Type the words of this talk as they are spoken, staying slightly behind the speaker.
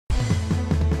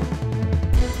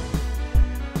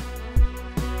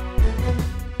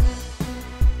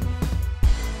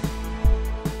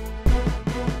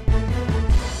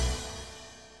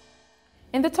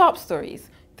In the top stories,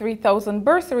 3,000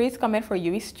 bursaries come in for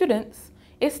UWI students.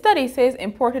 A study says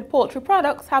imported poultry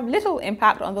products have little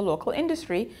impact on the local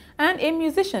industry, and a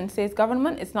musician says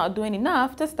government is not doing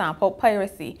enough to stamp out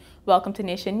piracy. Welcome to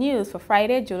Nation News for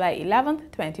Friday, July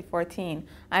 11th, 2014.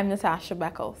 I'm Natasha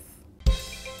Beckles.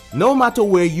 No matter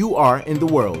where you are in the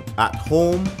world, at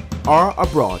home or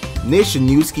abroad, Nation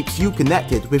News keeps you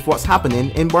connected with what's happening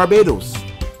in Barbados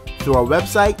through our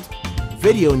website,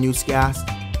 video newscast,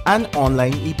 and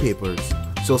online e-papers.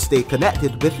 So stay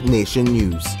connected with Nation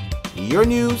News. Your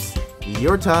news,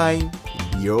 your time,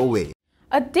 your way.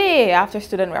 A day after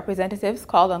student representatives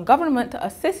called on government to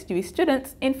assist UWI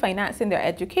students in financing their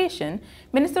education,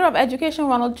 Minister of Education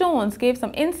Ronald Jones gave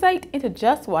some insight into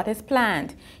just what is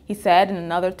planned. He said in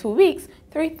another 2 weeks,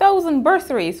 3,000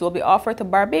 bursaries will be offered to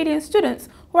Barbadian students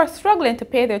who are struggling to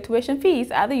pay their tuition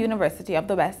fees at the University of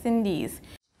the West Indies.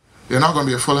 They're not going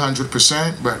to be a full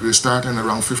 100%, but we're starting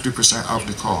around 50% of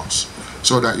the cost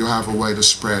so that you have a wider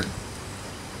spread.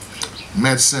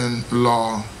 Medicine,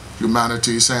 law,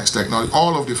 humanities, science, technology,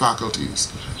 all of the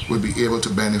faculties will be able to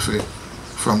benefit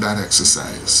from that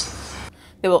exercise.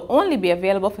 They will only be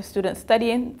available for students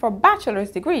studying for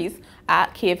bachelor's degrees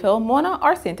at Cave Hill, Mona,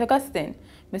 or St. Augustine.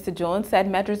 Mr. Jones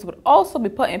said measures would also be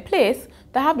put in place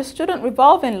to have the Student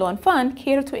Revolving Loan Fund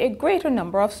cater to a greater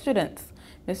number of students.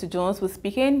 Mr. Jones was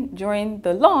speaking during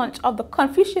the launch of the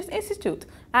Confucius Institute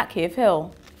at Cave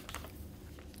Hill.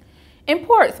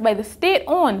 Imports by the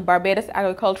state-owned Barbados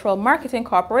Agricultural Marketing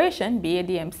Corporation,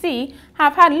 BADMC,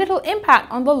 have had little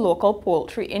impact on the local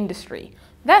poultry industry.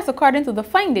 That's according to the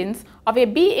findings of a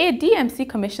BADMC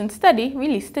Commission study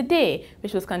released today,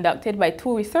 which was conducted by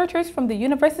 2 researchers from the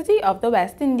University of the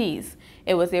West Indies.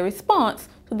 It was a response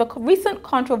to the recent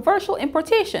controversial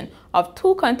importation of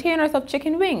 2 containers of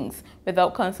chicken wings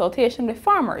without consultation with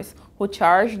farmers, who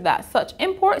charged that such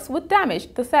imports would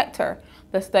damage the sector.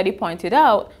 The study pointed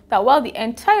out that while the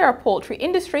entire poultry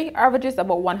industry averages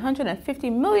about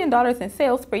 $150 million in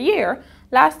sales per year,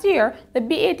 last year the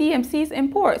BADMC's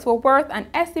imports were worth an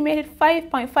estimated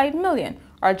 $5.5 million,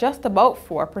 or just about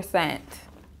 4%.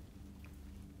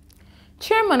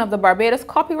 Chairman of the Barbados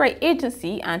Copyright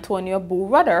Agency, Antonio Boo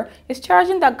Rudder, is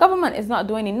charging that government is not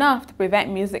doing enough to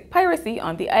prevent music piracy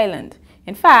on the island.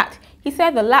 In fact, he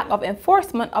said the lack of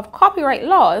enforcement of copyright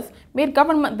laws made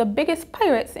government the biggest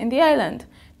pirates in the island.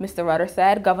 Mr. Rudder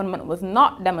said government was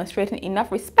not demonstrating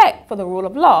enough respect for the rule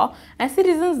of law, and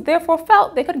citizens therefore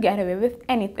felt they could get away with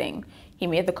anything. He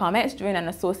made the comments during an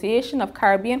Association of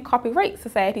Caribbean Copyright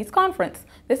Societies conference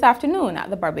this afternoon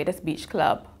at the Barbados Beach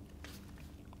Club.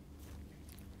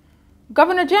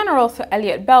 Governor General Sir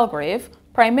Elliot Belgrave,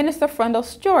 Prime Minister Frundle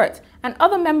Stewart, and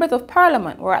other members of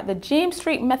Parliament were at the James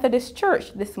Street Methodist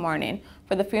Church this morning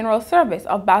for the funeral service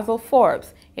of Basil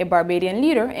Forbes, a Barbadian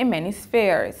leader in many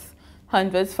spheres.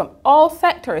 Hundreds from all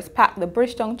sectors packed the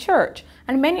Bridgetown Church,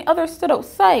 and many others stood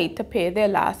outside to pay their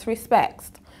last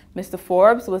respects. Mr.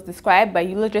 Forbes was described by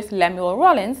eulogist Lemuel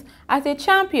Rollins as a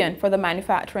champion for the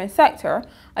manufacturing sector,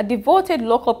 a devoted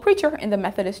local preacher in the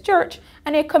Methodist Church,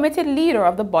 and a committed leader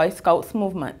of the Boy Scouts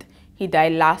movement. He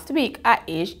died last week at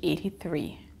age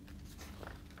 83.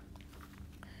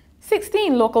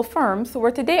 16 local firms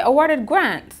were today awarded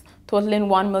grants totaling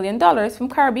 $1 million from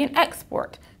Caribbean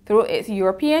Export through its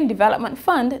European Development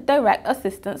Fund Direct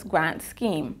Assistance Grant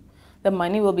Scheme. The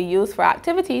money will be used for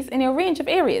activities in a range of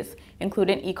areas,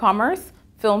 including e-commerce,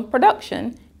 film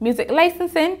production, music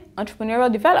licensing,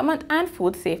 entrepreneurial development, and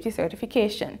food safety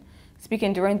certification.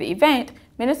 Speaking during the event,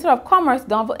 Minister of Commerce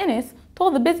Donville Innes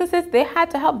told the businesses they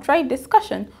had to help drive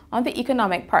discussion on the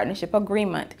Economic Partnership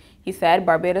Agreement. He said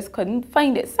Barbados couldn't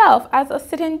find itself as a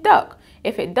sitting duck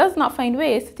if it does not find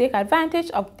ways to take advantage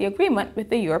of the agreement with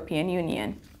the European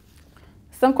Union.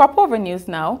 Some crop over news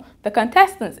now. The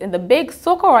contestants in the big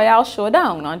Soca Royale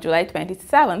showdown on July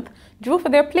 27th drew for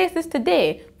their places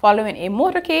today following a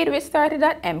motorcade which started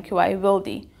at MQI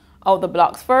Wildy. Out the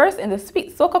blocks first in the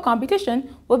Sweet Soca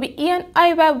competition will be Ian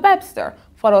Iweb Webster,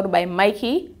 followed by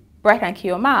Mikey, Brett and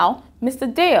Kiomal,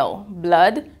 Mr. Dale,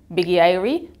 Blood, Biggie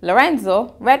Irie,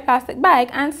 Lorenzo, Red Plastic Bag,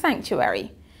 and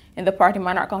Sanctuary. In the Party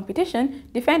Monarch competition,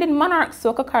 defending Monarch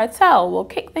Soca Cartel will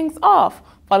kick things off,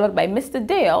 followed by Mr.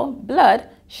 Dale, Blood,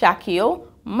 Shaquille,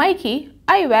 Mikey,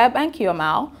 Iweb and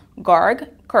Kiomal, Gorg,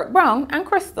 Kirk Brown, and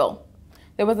Crystal.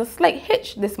 There was a slight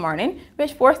hitch this morning,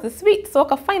 which forced the Sweet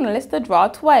Soca finalists to draw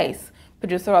twice.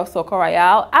 Producer of Soca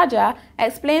Royale, Aja,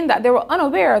 explained that they were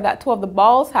unaware that 2 of the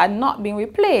balls had not been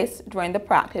replaced during the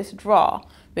practice draw,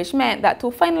 which meant that 2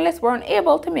 finalists were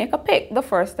unable to make a pick the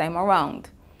first time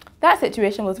around. That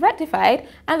situation was rectified,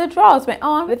 and the draws went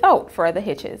on without further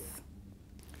hitches.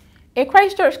 A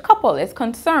Christchurch couple is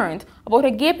concerned about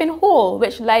a gaping hole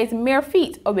which lies mere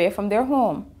feet away from their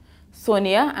home.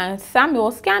 Sonia and Samuel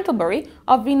Scantlebury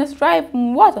of Venus Drive,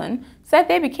 Wotton, said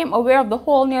they became aware of the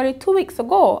hole nearly 2 weeks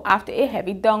ago after a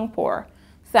heavy downpour.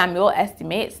 Samuel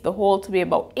estimates the hole to be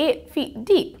about 8 feet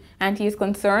deep, and he is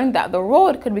concerned that the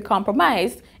road could be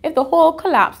compromised if the hole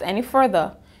collapsed any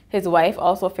further. His wife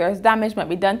also fears damage might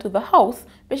be done to the house,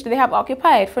 which they have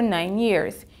occupied for 9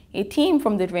 years. A team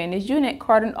from the drainage unit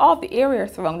cordoned off the area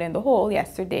surrounding the hole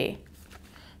yesterday.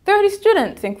 30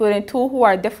 students, including 2 who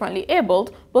are differently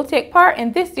abled, will take part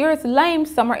in this year's Lime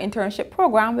Summer Internship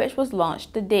Program, which was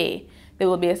launched today. They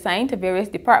will be assigned to various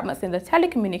departments in the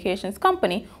telecommunications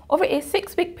company over a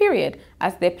 6-week period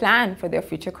as they plan for their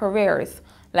future careers.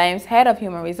 Lime's head of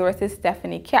human resources,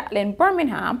 Stephanie Catlin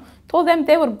Birmingham, told them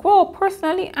they would grow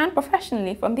personally and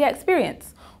professionally from the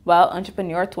experience, while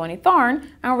entrepreneur Tony Thorne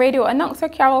and radio announcer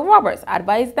Carol Roberts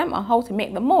advised them on how to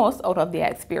make the most out of the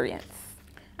experience.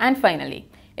 And finally,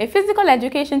 a physical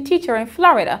education teacher in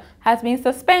Florida has been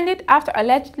suspended after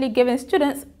allegedly giving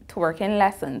students twerking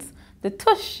lessons. The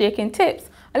tush-shaking tips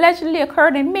allegedly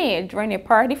occurred in May during a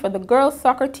party for the girls'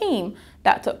 soccer team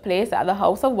that took place at the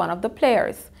house of one of the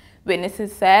players.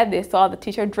 Witnesses said they saw the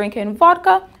teacher drinking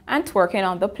vodka and twerking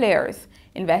on the players.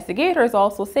 Investigators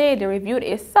also say they reviewed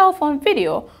a cell phone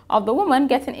video of the woman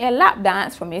getting a lap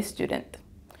dance from a student.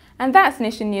 And that's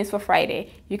Nation News for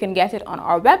Friday. You can get it on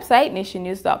our website,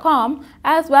 nationnews.com,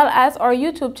 as well as our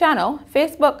YouTube channel,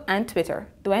 Facebook, and Twitter.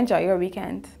 Do enjoy your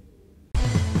weekend.